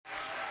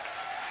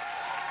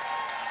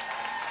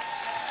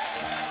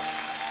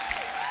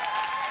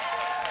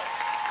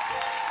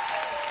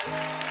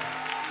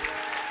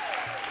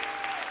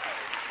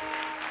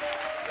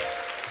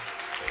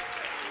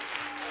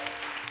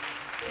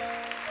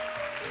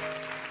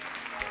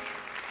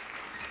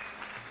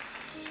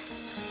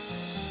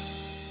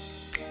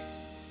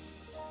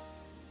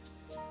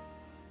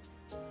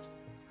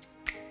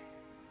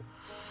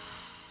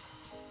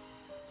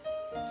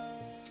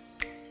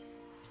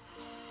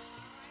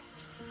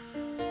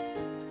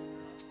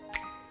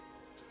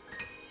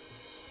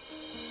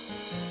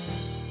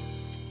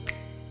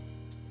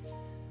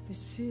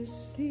This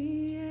is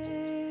the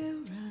air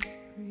I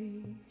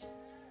breathe.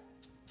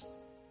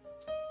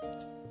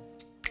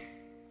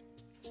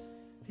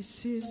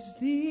 This is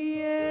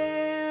the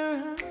air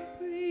I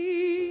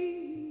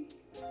breathe.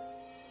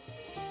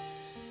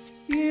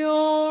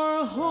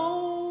 Your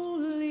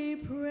holy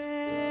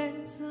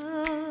presence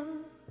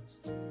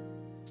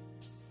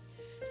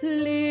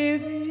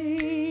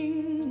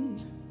living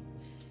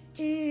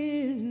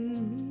in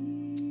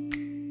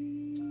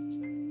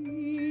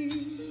me.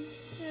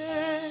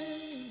 Yeah.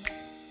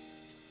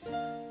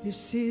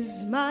 This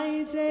is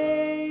my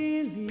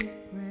daily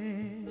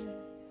bread.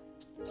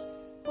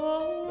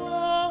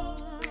 Oh,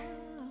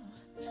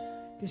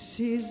 this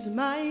is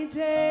my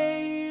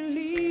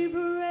daily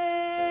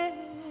bread.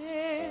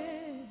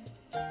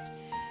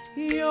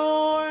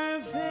 Your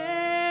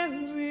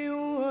very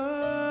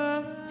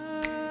word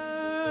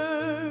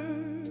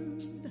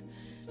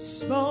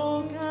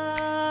spoken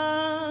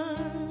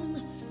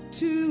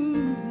to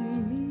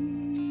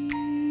me,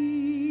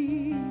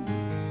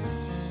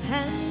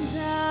 and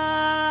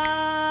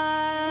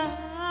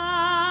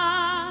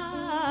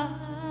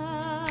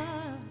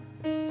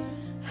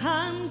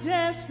I'm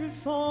desperate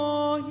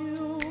for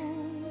you.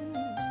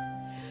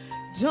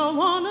 Don't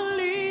want to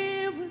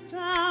live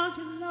without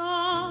you,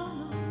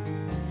 Lord.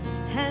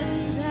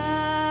 And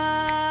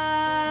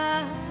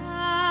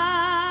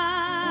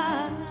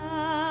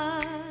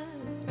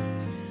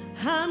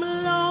I'm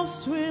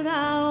lost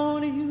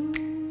without you.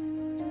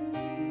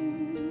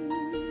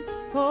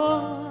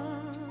 Oh,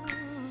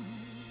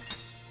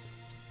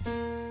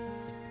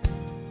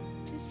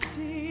 this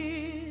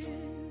is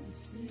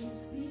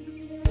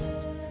the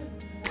air.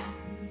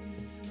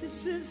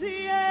 This is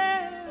the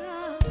air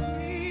I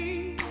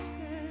breathe.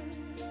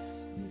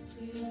 Yes.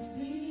 This is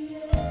the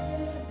air I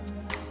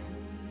breathe.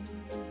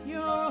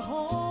 Your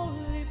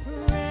holy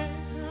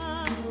presence.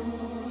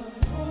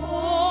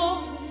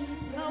 Oh,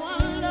 how I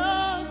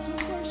love to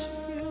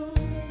worship you.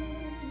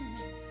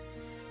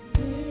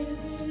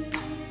 Living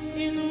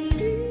in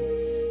me.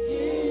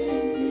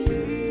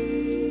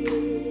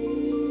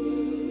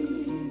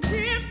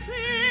 This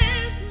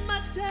is my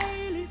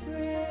daily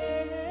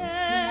bread.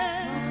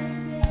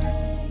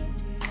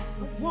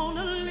 I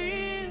wanna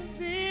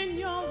live in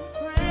your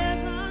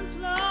presence,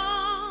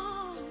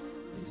 Lord.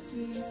 This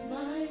is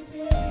my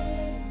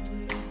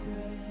daily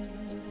bread.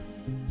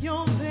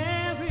 Your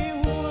very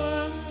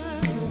word.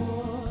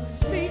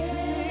 Speak to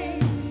me.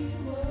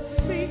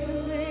 Speak to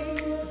me.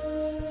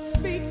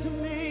 Speak to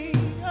me.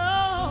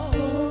 Oh,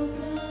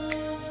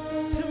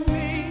 to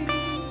me.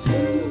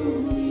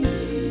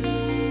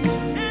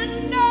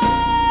 And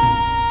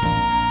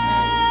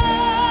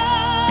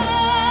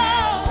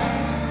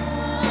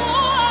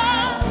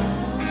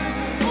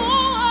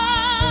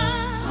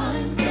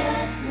I'm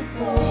desperate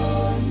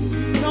for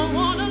you. Don't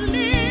wanna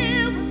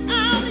live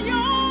without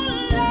your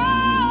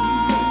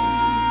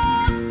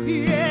love.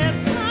 Yes,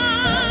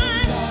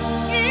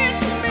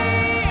 it's me.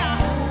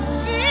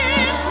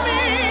 It's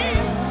me.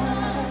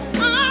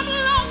 I'm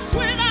lost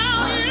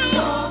without you.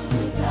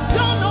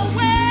 Don't know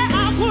where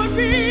I would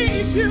be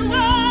if you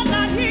are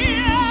not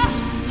here.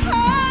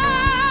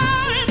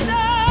 Oh, and I'm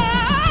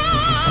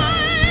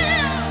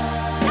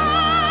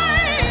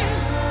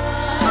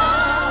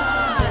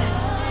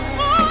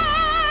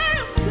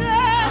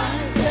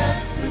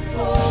desperate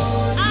for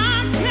you. I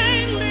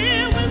can't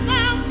live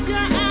without you. I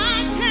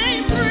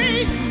can't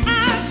breathe. I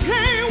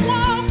can't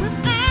walk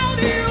without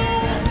you.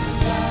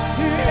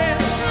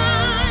 Yes,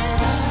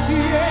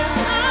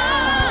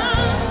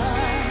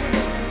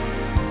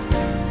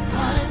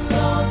 I'm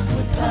lost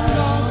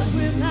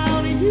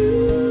without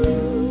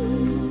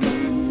you.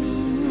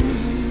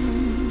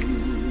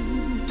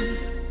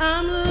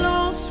 I'm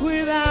lost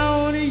without